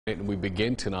And we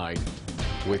begin tonight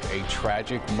with a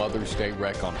tragic Mother's Day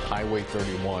wreck on Highway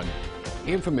 31,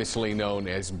 infamously known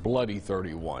as Bloody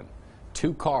 31.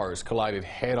 Two cars collided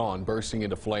head-on, bursting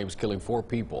into flames, killing 4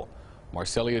 people.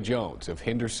 Marcelia Jones of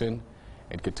Henderson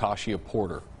and Katashia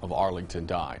Porter of Arlington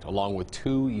died, along with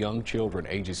 2 young children,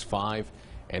 ages 5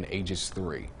 and ages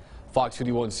 3. Fox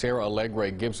 51's Sarah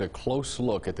Allegre gives a close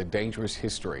look at the dangerous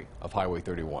history of Highway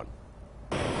 31.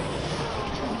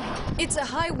 It's a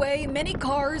highway many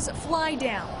cars fly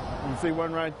down. You see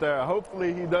one right there.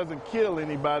 Hopefully he doesn't kill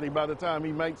anybody by the time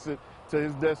he makes it to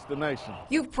his destination.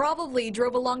 You've probably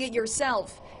drove along it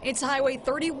yourself. It's Highway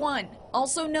 31,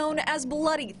 also known as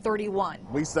Bloody 31.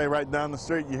 We stay right down the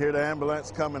street. You hear the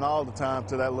ambulance coming all the time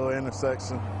to that little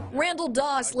intersection. Randall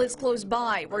Doss lives close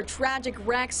by, where tragic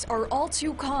wrecks are all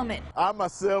too common. I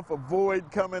myself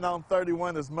avoid coming on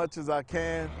 31 as much as I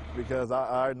can because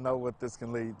I know what this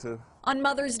can lead to. On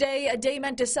Mother's Day, a day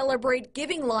meant to celebrate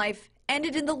giving life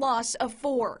ended in the loss of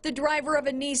 4. The driver of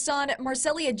a Nissan,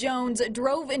 Marcelia Jones,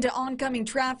 drove into oncoming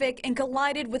traffic and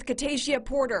collided with Katashia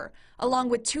Porter, along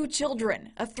with 2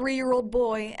 children, a 3-year-old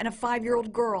boy and a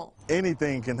 5-year-old girl.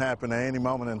 Anything can happen at any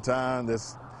moment in time.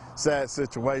 This sad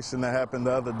situation that happened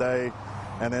the other day,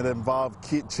 and it involved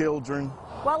children.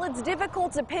 While it's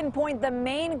difficult to pinpoint the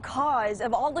main cause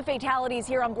of all the fatalities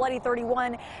here on Bloody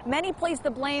 31, many place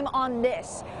the blame on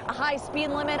this, a high speed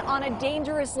limit on a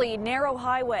dangerously narrow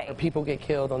highway. People get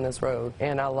killed on this road,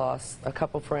 and I lost a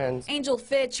couple friends. Angel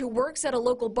Fitch, who works at a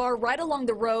local bar right along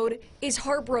the road, is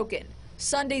heartbroken.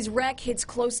 Sunday's wreck hits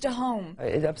close to home.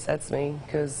 It upsets me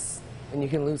because you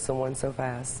can lose someone so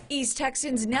fast. East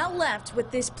Texans now left with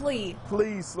this plea.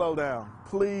 Please slow down.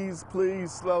 Please, please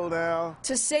slow down.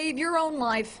 To save your own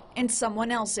life and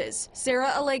someone else's.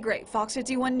 Sarah Allegre, Fox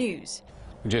 51 News.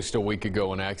 Just a week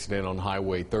ago, an accident on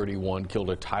Highway 31 killed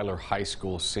a Tyler High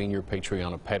School senior,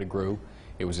 Patriana Pettigrew.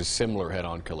 It was a similar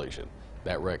head-on collision.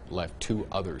 That wreck left 2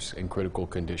 others in critical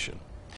condition.